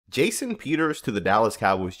Jason Peters to the Dallas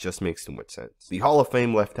Cowboys just makes too much sense. The Hall of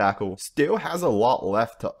Fame left tackle still has a lot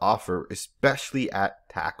left to offer, especially at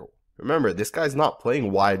tackle. Remember, this guy's not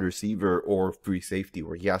playing wide receiver or free safety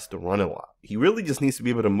where he has to run a lot. He really just needs to be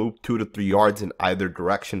able to move 2 to 3 yards in either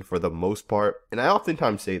direction for the most part. And I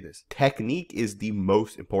oftentimes say this, technique is the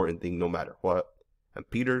most important thing no matter what. And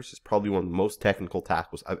Peters is probably one of the most technical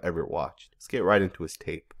tackles I've ever watched. Let's get right into his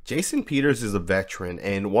tape. Jason Peters is a veteran,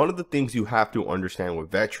 and one of the things you have to understand with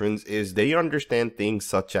veterans is they understand things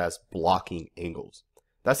such as blocking angles.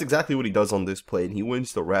 That's exactly what he does on this play, and he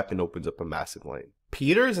wins the rep and opens up a massive lane.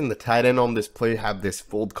 Peters and the tight end on this play have this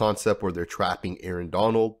fold concept where they're trapping Aaron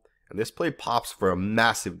Donald, and this play pops for a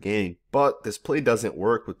massive gain, but this play doesn't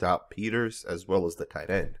work without Peters as well as the tight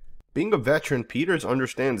end. Being a veteran, Peters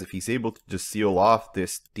understands if he's able to just seal off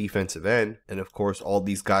this defensive end, and of course all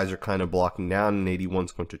these guys are kind of blocking down and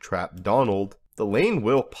 81's going to trap Donald, the lane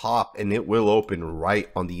will pop and it will open right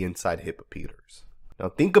on the inside hip of Peters. Now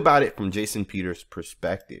think about it from Jason Peters'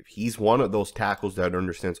 perspective. He's one of those tackles that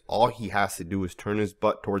understands all he has to do is turn his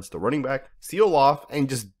butt towards the running back, seal off, and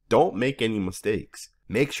just don't make any mistakes.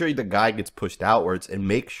 Make sure the guy gets pushed outwards and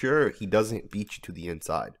make sure he doesn't beat you to the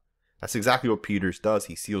inside. That's exactly what Peters does.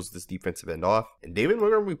 He seals this defensive end off. And David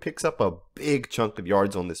Montgomery picks up a big chunk of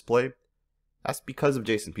yards on this play. That's because of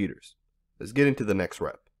Jason Peters. Let's get into the next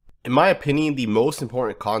rep. In my opinion, the most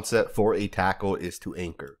important concept for a tackle is to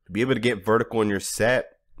anchor. To be able to get vertical in your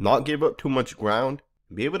set, not give up too much ground,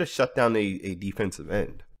 and be able to shut down a defensive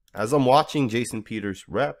end. As I'm watching Jason Peters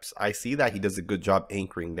reps, I see that he does a good job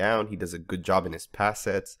anchoring down. He does a good job in his pass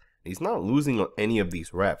sets. He's not losing on any of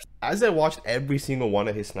these reps. As I watched every single one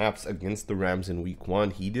of his snaps against the Rams in week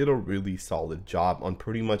 1, he did a really solid job on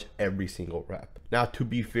pretty much every single rep. Now, to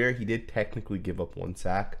be fair, he did technically give up 1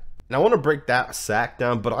 sack. And I want to break that sack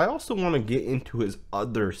down, but I also want to get into his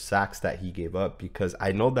other sacks that he gave up because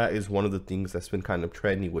I know that is one of the things that's been kind of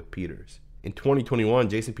trendy with Peters. In 2021,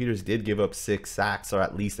 Jason Peters did give up 6 sacks, or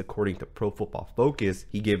at least according to Pro Football Focus,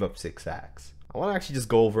 he gave up 6 sacks. I want to actually just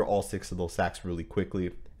go over all 6 of those sacks really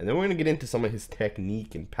quickly. And then we're going to get into some of his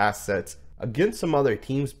technique and pass sets against some other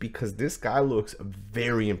teams because this guy looks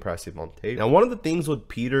very impressive on tape. Now, one of the things with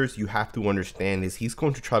Peters you have to understand is he's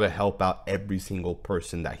going to try to help out every single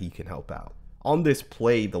person that he can help out. On this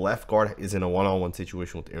play, the left guard is in a one-on-one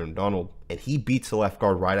situation with Aaron Donald, and he beats the left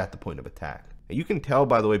guard right at the point of attack. And you can tell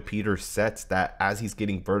by the way Peters sets that as he's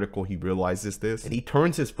getting vertical, he realizes this, and he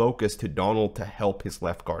turns his focus to Donald to help his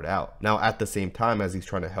left guard out. Now, at the same time as he's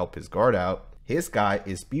trying to help his guard out, his guy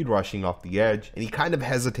is speed rushing off the edge, and he kind of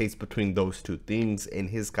hesitates between those two things, and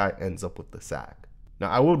his guy ends up with the sack. Now,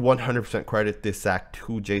 I would 100% credit this sack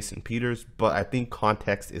to Jason Peters, but I think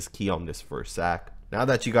context is key on this first sack. Now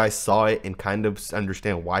that you guys saw it and kind of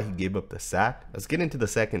understand why he gave up the sack, let's get into the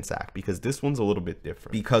second sack because this one's a little bit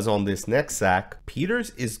different. Because on this next sack,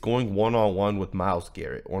 Peters is going one-on-one with Myles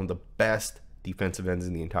Garrett, one of the best defensive ends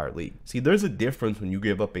in the entire league. See, there's a difference when you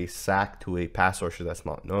give up a sack to a pass rusher that's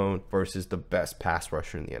not known versus the best pass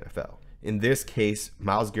rusher in the NFL. In this case,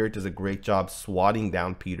 Myles Garrett does a great job swatting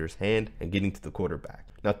down Peters' hand and getting to the quarterback.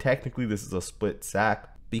 Now, technically, this is a split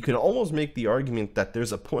sack, but you can almost make the argument that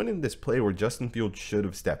there's a point in this play where Justin Fields should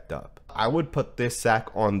have stepped up. I would put this sack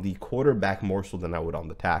on the quarterback more so than I would on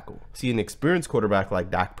the tackle. See, an experienced quarterback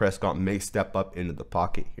like Dak Prescott may step up into the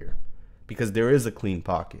pocket here because there is a clean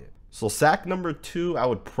pocket. So sack number 2, I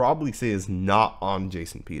would probably say is not on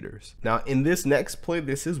Jason Peters. Now in this next play,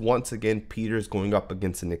 this is once again Peters going up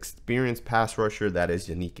against an experienced pass rusher that is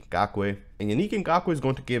Yannick Ngakoue. And Yannick Ngakoue is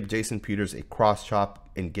going to give Jason Peters a cross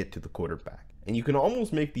chop and get to the quarterback. And you can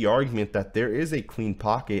almost make the argument that there is a clean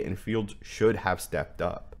pocket and Fields should have stepped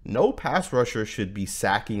up. No pass rusher should be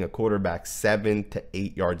sacking a quarterback 7 to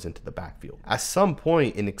 8 yards into the backfield. At some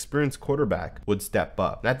point, an experienced quarterback would step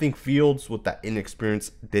up. And I think Fields, with that inexperience,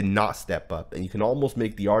 did not step up. And you can almost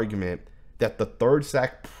make the argument that the third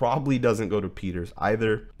sack probably doesn't go to Peters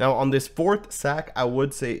either. Now, on this fourth sack, I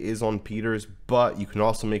would say is on Peters, but you can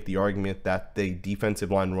also make the argument that the defensive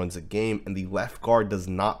line runs a game and the left guard does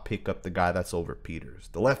not pick up the guy that's over Peters.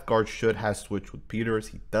 The left guard should have switched with Peters.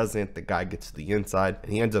 He doesn't. The guy gets to the inside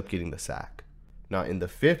and he ends up getting the sack. Now, in the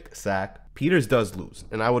fifth sack, Peters does lose,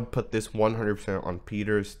 and I would put this 100% on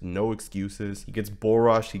Peters. No excuses. He gets bull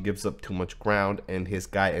rushed, he gives up too much ground, and his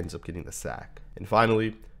guy ends up getting the sack. And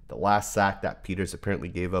finally, the last sack that Peters apparently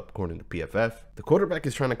gave up according to PFF. The quarterback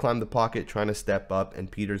is trying to climb the pocket, trying to step up,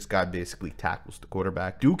 and Peters' guy basically tackles the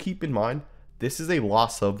quarterback. Do keep in mind, This is a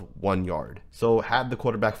loss of 1 yard. So had the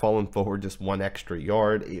quarterback fallen forward just 1 extra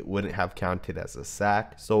yard, it wouldn't have counted as a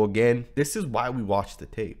sack. So again, this is why we watch the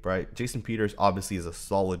tape, right? Jason Peters obviously is a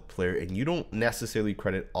solid player, and you don't necessarily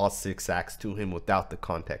credit all 6 sacks to him without the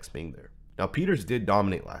context being there. Now, Peters did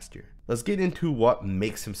dominate last year. Let's get into what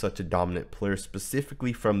makes him such a dominant player,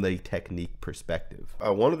 specifically from the technique perspective.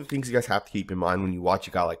 One of the things you guys have to keep in mind when you watch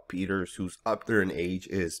a guy like Peters, who's up there in age,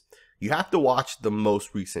 is you have to watch the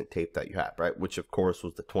most recent tape that you have, right? Which, of course,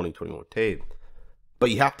 was the 2021 tape. But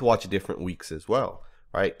you have to watch different weeks as well,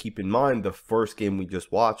 right? Keep in mind, the first game we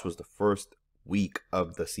just watched was the first week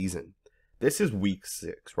of the season. This is week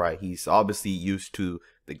 6, right? He's obviously used to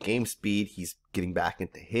the game speed. He's getting back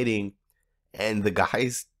into hitting. And the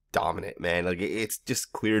guy's dominant, man. Like, it's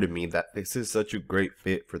just clear to me that this is such a great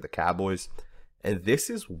fit for the Cowboys. And this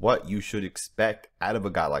is what you should expect out of a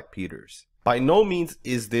guy like Peters. By no means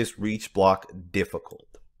is this reach block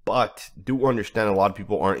difficult, but do understand a lot of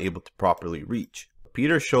people aren't able to properly reach.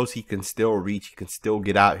 Peters shows he can still reach, he can still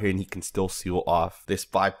get out here, and he can still seal off this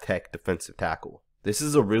 5-tech defensive tackle. This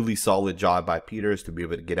is a really solid job by Peters to be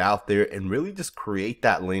able to get out there and really just create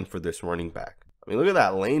that lane for this running back. I mean, look at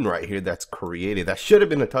that lane right here that's created. That should have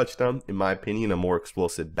been a touchdown, in my opinion. A more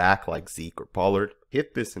explosive back like Zeke or Pollard.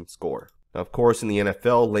 Hit this and score. Now, of course, in the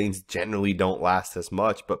NFL, lanes generally don't last as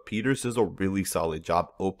much, but Peters does a really solid job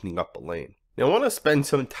opening up a lane. Now, I want to spend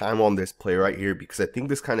some time on this play right here because I think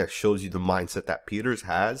this kind of shows you the mindset that Peters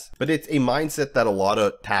has, but it's a mindset that a lot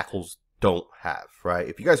of tackles don't have, right?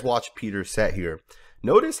 If you guys watch Peters' set here,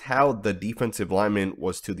 notice how the defensive lineman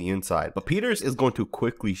was to the inside, but Peters is going to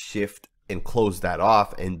quickly shift and close that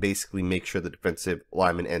off and basically make sure the defensive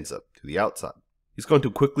lineman ends up to the outside. He's going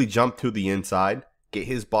to quickly jump to the inside, get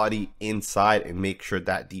his body inside, and make sure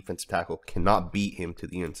that defensive tackle cannot beat him to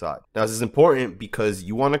the inside. Now, this is important because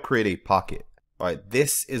you want to create a pocket. All right,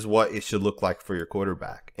 this is what it should look like for your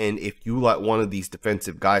quarterback. And if you let one of these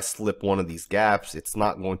defensive guys slip one of these gaps, it's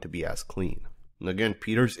not going to be as clean. And again,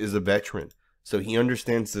 Peters is a veteran, so he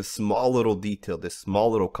understands this small little detail, this small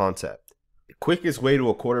little concept. The quickest way to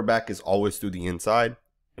a quarterback is always through the inside,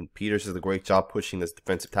 and Peters does a great job pushing this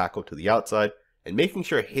defensive tackle to the outside and making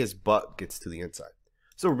sure his butt gets to the inside.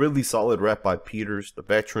 It's a really solid rep by Peters, the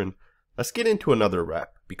veteran. Let's get into another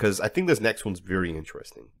rep because I think this next one's very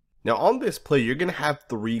interesting. Now, on this play, you're going to have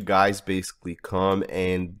 3 guys basically come,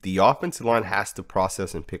 and the offensive line has to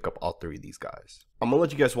process and pick up all 3 of these guys. I'm going to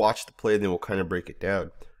let you guys watch the play, then we'll kind of break it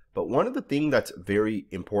down. But one of the things that's very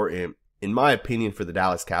important, in my opinion, for the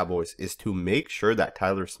Dallas Cowboys is to make sure that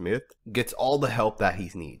Tyler Smith gets all the help that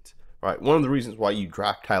he needs. Right? One of the reasons why you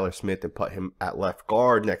draft Tyler Smith and put him at left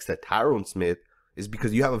guard next to Tyrone Smith is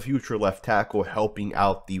because you have a future left tackle helping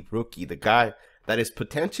out the rookie, the guy that is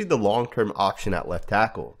potentially the long-term option at left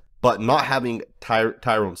tackle. But not having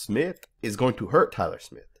Tyrone Smith is going to hurt Tyler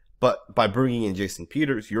Smith. But by bringing in Jason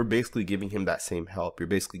Peters, you're basically giving him that same help. You're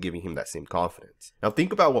basically giving him that same confidence. Now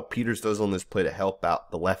think about what Peters does on this play to help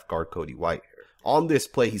out the left guard Cody White here. On this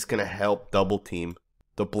play, he's going to help double team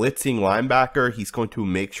the blitzing linebacker. He's going to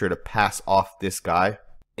make sure to pass off this guy.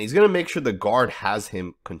 He's going to make sure the guard has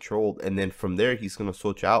him controlled, and then from there, he's going to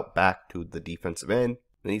switch out back to the defensive end,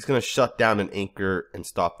 and he's going to shut down an anchor and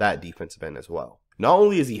stop that defensive end as well. Not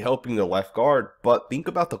only is he helping the left guard, but think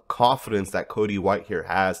about the confidence that Cody White here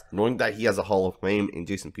has, knowing that he has a Hall of Fame in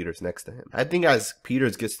Jason Peters next to him. I think as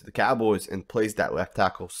Peters gets to the Cowboys and plays that left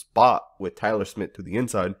tackle spot with Tyler Smith to the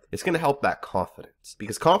inside, it's going to help that confidence,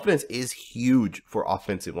 because confidence is huge for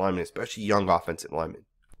offensive linemen, especially young offensive linemen.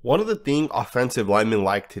 One of the things offensive linemen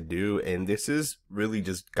like to do, and this is really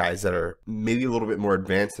just guys that are maybe a little bit more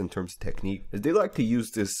advanced in terms of technique, is they like to use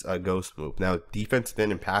this ghost move. Now, defensive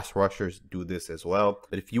end and pass rushers do this as well.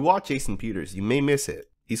 But if you watch Jason Peters, you may miss it.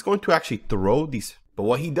 He's going to actually throw these. But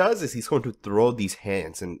what he does is he's going to throw these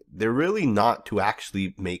hands, and they're really not to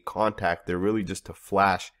actually make contact. They're really just to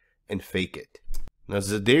flash and fake it. Now,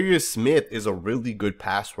 Zadarius Smith is a really good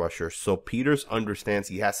pass rusher, so Peters understands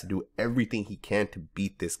he has to do everything he can to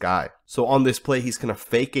beat this guy. So on this play, he's going to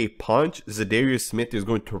fake a punch. Zadarius Smith is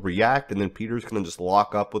going to react, and then Peters is going to just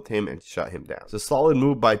lock up with him and shut him down. It's a solid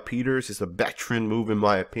move by Peters. It's a veteran move in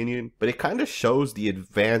my opinion, but it kind of shows the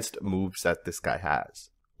advanced moves that this guy has.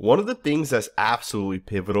 One of the things that's absolutely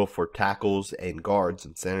pivotal for tackles and guards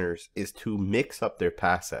and centers is to mix up their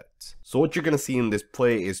pass sets. So what you're going to see in this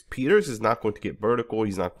play is Peters is not going to get vertical.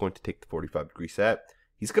 He's not going to take the 45-degree set.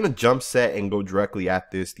 He's going to jump set and go directly at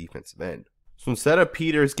this defensive end. So instead of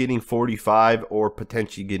Peters getting 45 or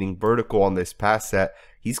potentially getting vertical on this pass set,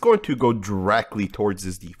 he's going to go directly towards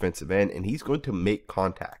this defensive end and he's going to make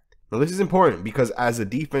contact. Now this is important because as a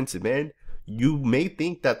defensive end, You may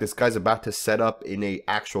think that this guy's about to set up in a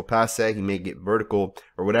actual pass set. He may get vertical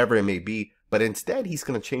or whatever it may be, but instead he's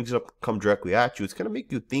going to change it up, come directly at you. It's going to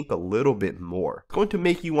make you think a little bit more. It's going to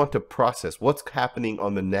make you want to process what's happening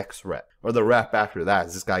on the next rep or the rep after that.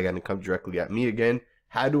 Is this guy going to come directly at me again?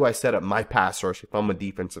 How do I set up my pass rush if I'm a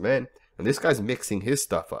defensive end? And this guy's mixing his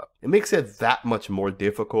stuff up. It makes it that much more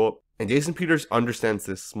difficult. And Jason Peters understands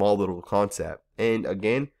this small little concept. And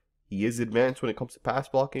again, he is advanced when it comes to pass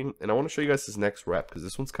blocking. And I want to show you guys his next rep because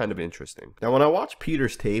this one's kind of interesting. Now, when I watch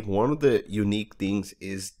Peters' tape, one of the unique things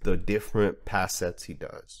is the different pass sets he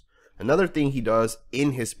does. Another thing he does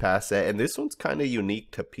in his pass set, and this one's kind of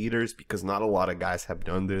unique to Peters because not a lot of guys have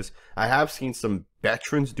done this. I have seen some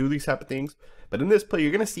veterans do these type of things, but in this play,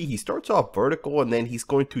 you're going to see he starts off vertical and then he's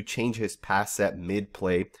going to change his pass set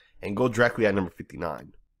mid-play and go directly at number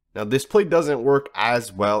 59. Now, this play doesn't work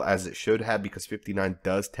as well as it should have because 59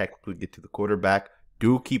 does technically get to the quarterback.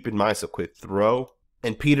 Do keep in mind it's a quick throw.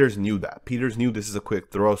 And Peters knew that. Peters knew this is a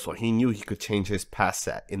quick throw, so he knew he could change his pass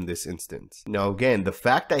set in this instance. Now, again, the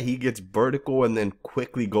fact that he gets vertical and then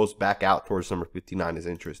quickly goes back out towards number 59 is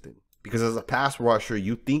interesting. Because as a pass rusher,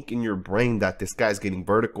 you think in your brain that this guy's getting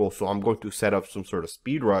vertical, so I'm going to set up some sort of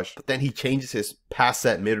speed rush. But then he changes his pass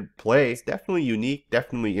set mid-play. It's definitely unique,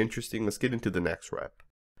 definitely interesting. Let's get into the next rep.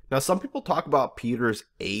 Now, some people talk about Peters'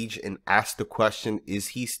 age and ask the question, is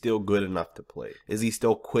he still good enough to play? Is he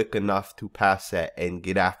still quick enough to pass set and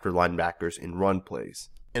get after linebackers in run plays?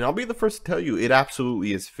 And I'll be the first to tell you, it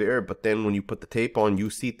absolutely is fair, but then when you put the tape on, you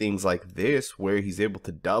see things like this where he's able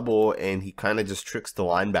to double and he kind of just tricks the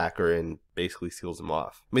linebacker and basically seals him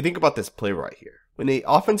off. I mean, think about this play right here. When an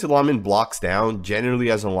offensive lineman blocks down,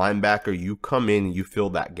 generally as a linebacker, you come in and you fill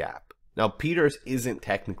that gap. Now, Peters isn't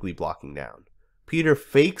technically blocking down. Peter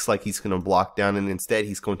fakes like he's going to block down, and instead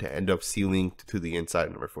he's going to end up sealing to the inside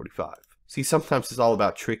of number 45. See, sometimes it's all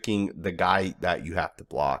about tricking the guy that you have to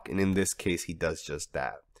block, and in this case, he does just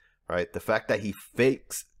that, right? The fact that he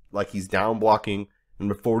fakes like he's down blocking,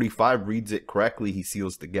 number 45 reads it correctly, he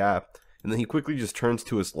seals the gap, and then he quickly just turns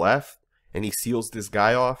to his left, and he seals this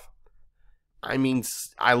guy off. I mean,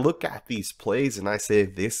 I look at these plays, and I say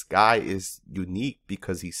this guy is unique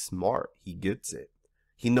because he's smart. He gets it.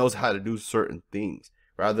 He knows how to do certain things,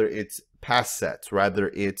 rather it's pass sets, rather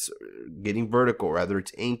it's getting vertical, rather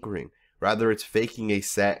it's anchoring, rather it's faking a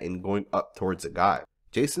set and going up towards a guy.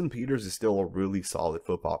 Jason Peters is still a really solid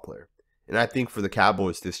football player. And I think for the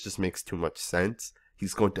Cowboys, this just makes too much sense.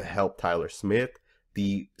 He's going to help Tyler Smith.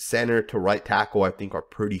 The center to right tackle, I think, are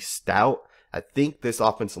pretty stout. I think this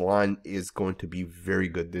offensive line is going to be very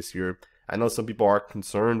good this year. I know some people are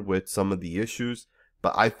concerned with some of the issues,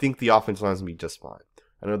 but I think the offensive line is going to be just fine.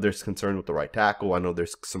 I know there's concern with the right tackle. I know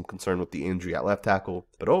there's some concern with the injury at left tackle.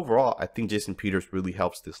 But overall, I think Jason Peters really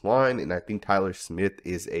helps this line. And I think Tyler Smith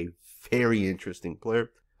is a very interesting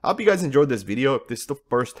player. I hope you guys enjoyed this video. If this is the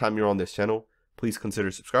first time you're on this channel, please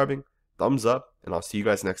consider subscribing. Thumbs up. And I'll see you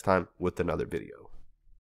guys next time with another video.